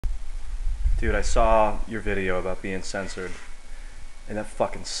Dude, I saw your video about being censored, and that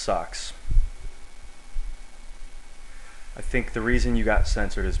fucking sucks. I think the reason you got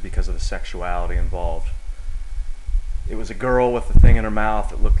censored is because of the sexuality involved. It was a girl with a thing in her mouth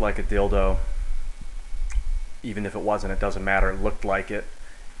that looked like a dildo. Even if it wasn't, it doesn't matter. It looked like it.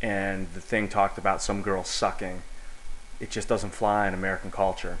 And the thing talked about some girl sucking. It just doesn't fly in American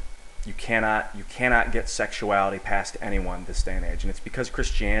culture. You cannot get sexuality past anyone this day and age. And it's because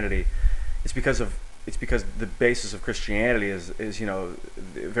Christianity, it's because the basis of Christianity is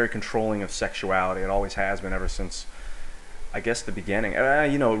very controlling of sexuality. It always has been ever since, I guess, the beginning.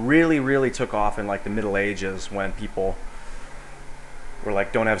 Really took off in like the Middle Ages when people were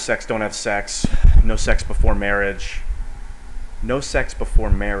like, don't have sex, no sex before marriage. No sex before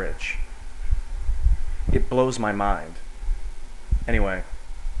marriage. It blows my mind. Anyway,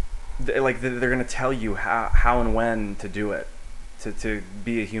 they're going to tell you how and when to do it, to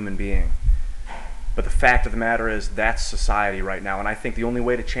be a human being. But the fact of the matter is that's society right now. And I think the only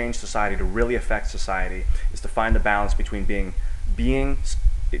way to change society, to really affect society, is to find the balance between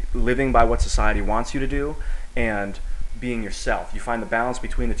living by what society wants you to do and being yourself. You find the balance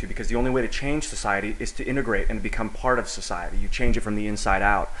between the two, because the only way to change society is to integrate and become part of society. You change it from the inside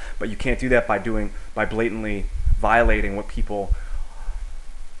out. But you can't do that by blatantly violating what people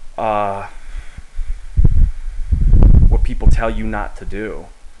tell you not to do,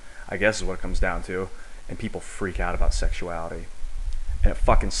 I guess is what it comes down to. And people freak out about sexuality. And it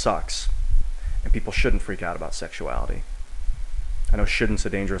fucking sucks. And people shouldn't freak out about sexuality. I know shouldn't's a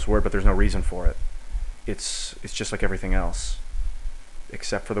dangerous word, but there's no reason for it. It's just like everything else.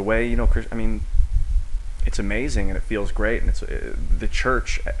 Except for the way, it's amazing and it feels great. And the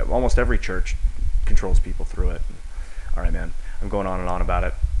church, almost every church, controls people through it. All right, man. I'm going on and on about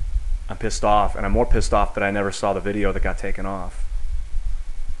it. I'm pissed off, and I'm more pissed off that I never saw the video that got taken off.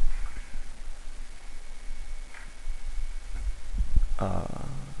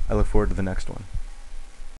 I look forward to the next one.